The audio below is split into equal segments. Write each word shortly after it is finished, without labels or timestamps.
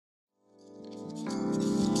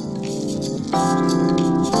Hi,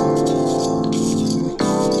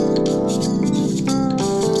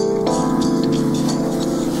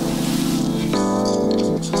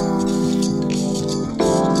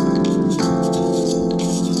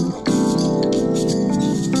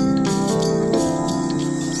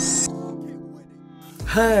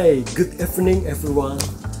 good evening everyone.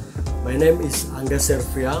 My name is Angga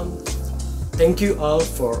Serviam. Thank you all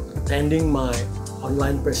for attending my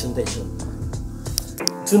online presentation.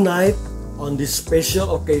 Tonight, on this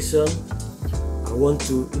special occasion, I want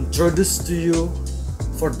to introduce to you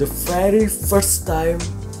for the very first time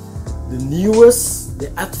the newest, the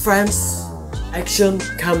advanced action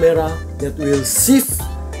camera that will shift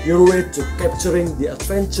your way to capturing the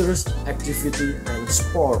adventurous activity and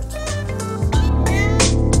sport.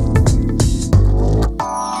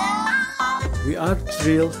 We are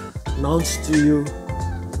thrilled to announce to you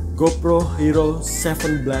GoPro Hero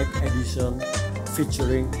 7 Black Edition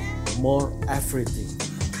featuring more everything.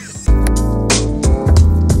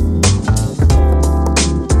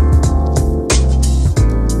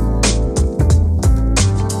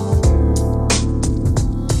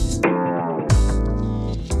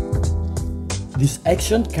 This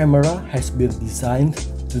action camera has been designed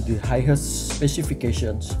to the highest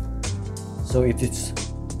specifications, so it is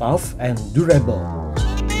tough and durable.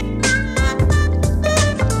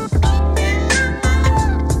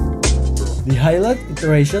 The highlight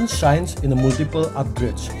iteration shines in multiple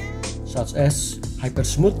upgrades, such as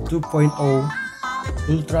HyperSmooth 2.0,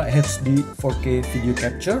 Ultra HD 4K video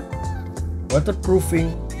capture, waterproofing,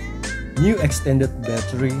 new extended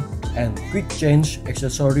battery, and quick change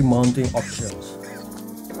accessory mounting options.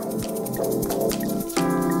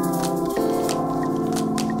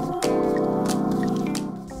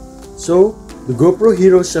 So, the GoPro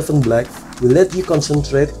Hero 7 Black will let you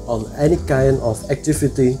concentrate on any kind of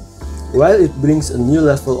activity, while it brings a new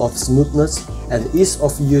level of smoothness and ease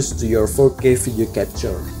of use to your 4K video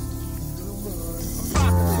capture.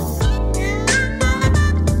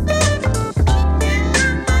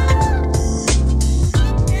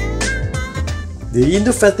 The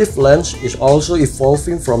innovative lens is also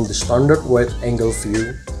evolving from the standard wide-angle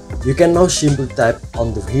view. You can now simply tap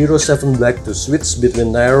on the Hero 7 Black to switch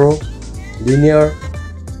between narrow, linear,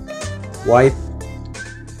 wide,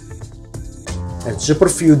 and super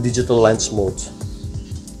view digital lens modes.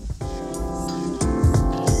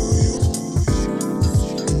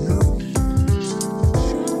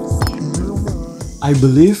 I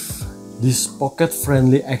believe this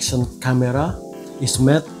pocket-friendly action camera is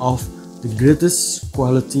made of the greatest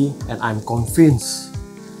quality, and I'm convinced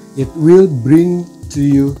it will bring to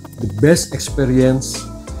you the best experience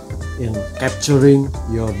in capturing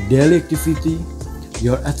your daily activity,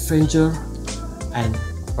 your adventure, and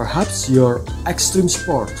perhaps your extreme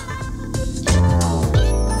sport.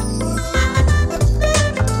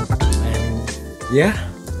 And yeah,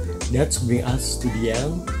 that's bring us to the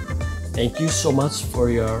end. Thank you so much for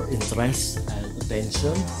your interest and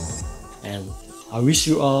attention, and I wish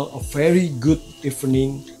you all a very good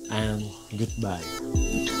evening and goodbye.